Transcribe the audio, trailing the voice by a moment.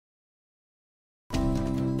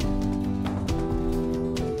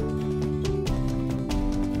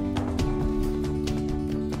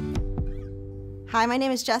Hi, my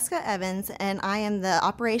name is Jessica Evans, and I am the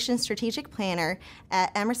Operations Strategic Planner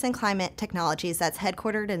at Emerson Climate Technologies that's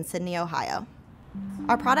headquartered in Sydney, Ohio.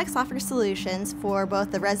 Our products offer solutions for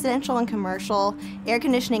both the residential and commercial air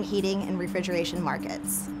conditioning, heating, and refrigeration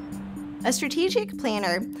markets. A strategic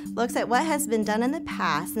planner looks at what has been done in the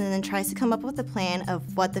past and then tries to come up with a plan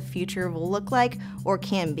of what the future will look like or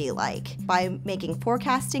can be like by making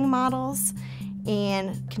forecasting models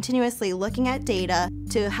and continuously looking at data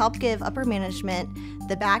to help give upper management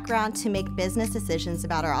the background to make business decisions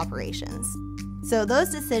about our operations. So those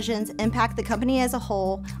decisions impact the company as a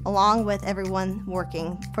whole, along with everyone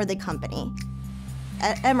working for the company.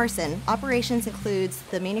 At Emerson, operations includes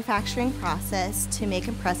the manufacturing process to make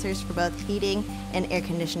compressors for both heating and air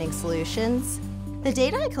conditioning solutions. The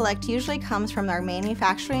data I collect usually comes from our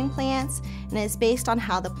manufacturing plants and is based on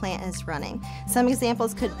how the plant is running. Some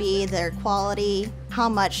examples could be their quality, how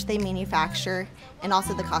much they manufacture, and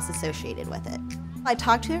also the cost associated with it. I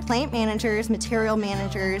talk to plant managers, material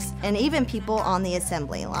managers, and even people on the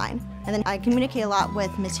assembly line. And then I communicate a lot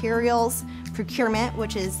with materials, procurement,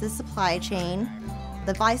 which is the supply chain,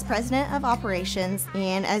 the Vice President of Operations,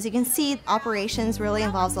 and as you can see, operations really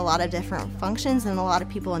involves a lot of different functions and a lot of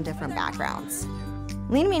people in different backgrounds.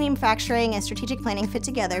 Lean manufacturing and strategic planning fit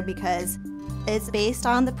together because it's based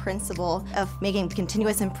on the principle of making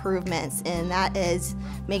continuous improvements, and that is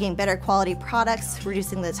making better quality products,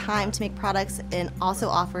 reducing the time to make products, and also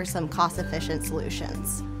offer some cost-efficient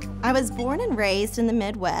solutions. I was born and raised in the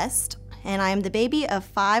Midwest, and I am the baby of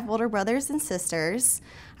 5 older brothers and sisters.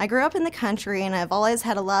 I grew up in the country, and I've always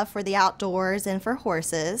had a love for the outdoors and for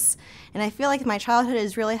horses. And I feel like my childhood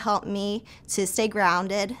has really helped me to stay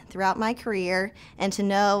grounded throughout my career and to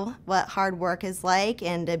know what hard work is like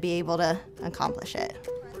and to be able to accomplish it.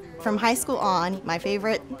 From high school on, my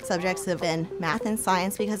favorite subjects have been math and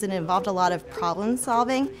science because it involved a lot of problem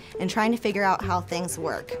solving and trying to figure out how things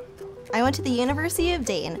work. I went to the University of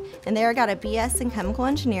Dayton, and there I got a BS in chemical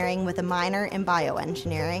engineering with a minor in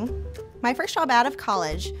bioengineering. My first job out of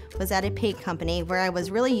college was at a paint company where I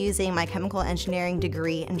was really using my chemical engineering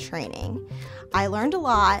degree and training. I learned a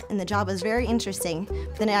lot, and the job was very interesting,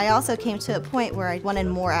 but then I also came to a point where I wanted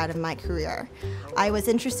more out of my career. I was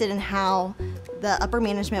interested in how the upper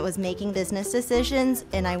management was making business decisions,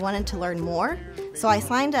 and I wanted to learn more. So I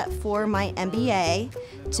signed up for my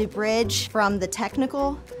MBA to bridge from the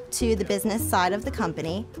technical to the business side of the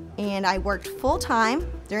company, and I worked full-time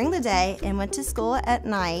during the day and went to school at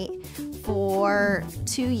night for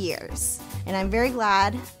 2 years. And I'm very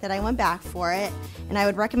glad that I went back for it, and I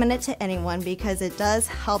would recommend it to anyone because it does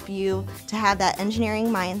help you to have that engineering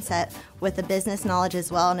mindset with the business knowledge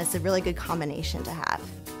as well, and it's a really good combination to have.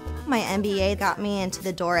 My MBA got me into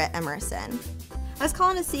the door at Emerson. I was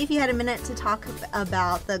calling to see if you had a minute to talk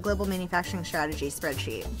about the Global Manufacturing Strategy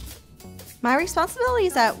spreadsheet. My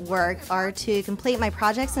responsibilities at work are to complete my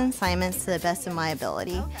projects and assignments to the best of my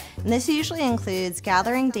ability. And this usually includes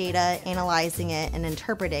gathering data, analyzing it, and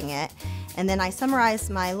interpreting it. And then I summarize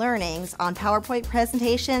my learnings on PowerPoint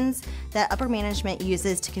presentations that upper management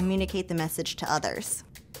uses to communicate the message to others.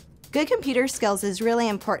 Good computer skills is really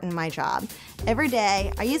important in my job. Every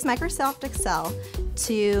day, I use Microsoft Excel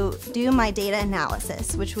to do my data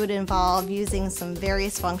analysis, which would involve using some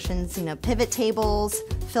various functions, pivot tables,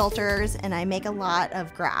 filters, and I make a lot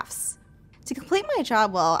of graphs. To complete my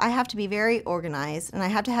job well, I have to be very organized and I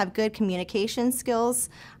have to have good communication skills.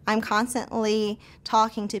 I'm constantly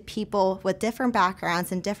talking to people with different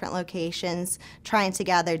backgrounds and different locations trying to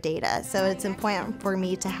gather data. So it's important for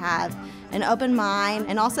me to have an open mind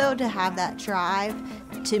and also to have that drive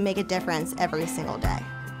to make a difference every single day.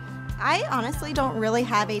 I honestly don't really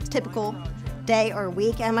have a typical day or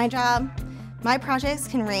week at my job. My projects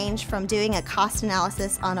can range from doing a cost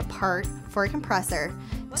analysis on a part for a compressor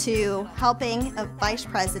to helping a vice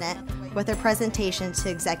president with a presentation to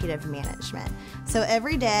executive management. So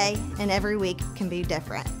every day and every week can be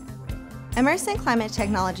different. Emerson Climate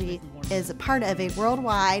Technology is a part of a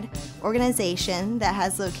worldwide organization that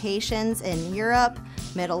has locations in Europe,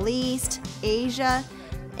 Middle East, Asia,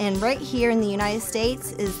 and right here in the United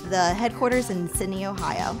States is the headquarters in Sydney,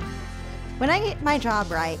 Ohio. When I get my job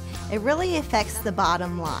right, it really affects the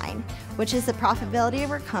bottom line, which is the profitability of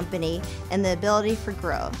our company and the ability for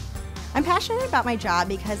growth. I'm passionate about my job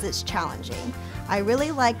because it's challenging. I really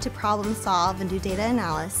like to problem solve and do data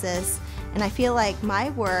analysis, and I feel like my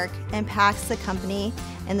work impacts the company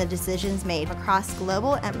and the decisions made across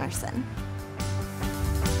global Emerson.